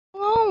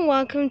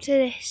welcome to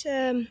this,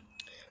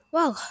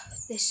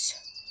 this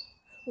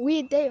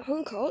weird day at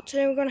Huncoat.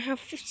 Today we're going to have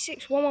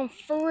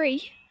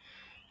 56113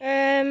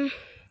 at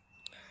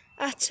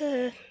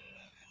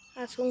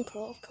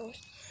Huncoat, of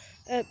course.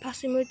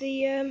 Passing with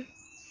the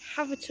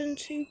Haverton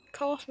to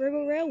Corfe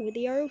River Rail with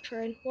the aero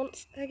train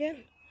once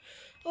again.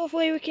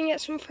 Hopefully we can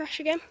get some fresh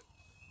again,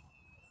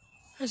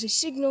 as the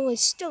signal is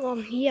still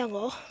on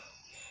yellow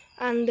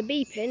and the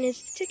beeping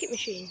is the ticket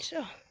machine.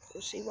 So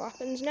we'll see what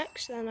happens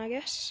next then, I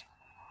guess.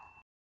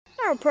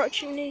 Now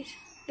approaching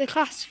the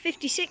class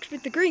 56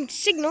 with the green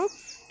signal,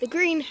 the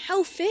green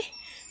healthy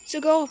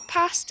to go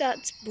past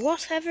at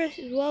whatever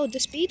the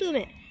speed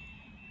limit.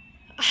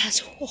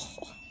 As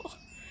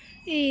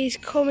he's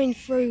coming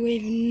through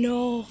with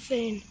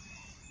nothing.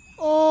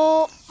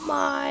 Oh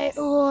my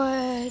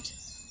word!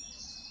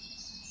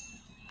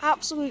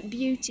 Absolute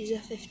beauties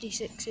of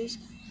 56s.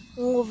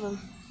 Love them.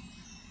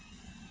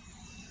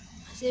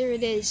 Here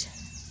it is,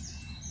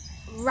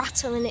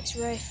 rattling its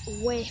way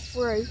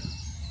through.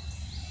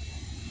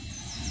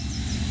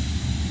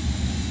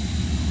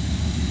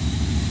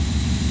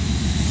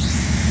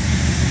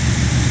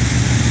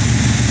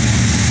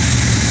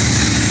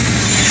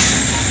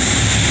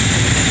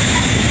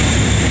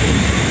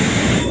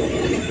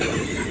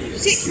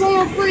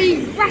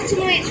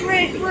 Rattling its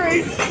way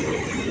through,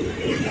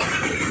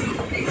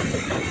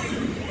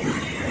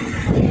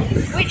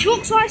 which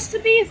looks like to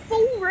be a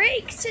full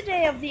rake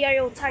today of the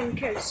oil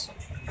tankers.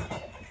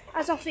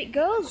 As off it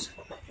goes,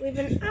 with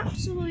an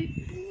absolute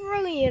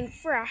brilliant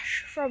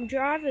thrash from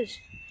drivers.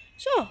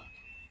 So,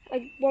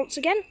 once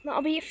again,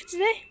 that'll be it for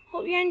today.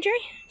 Hope you enjoy.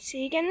 See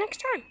you again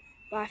next time.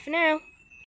 Bye for now.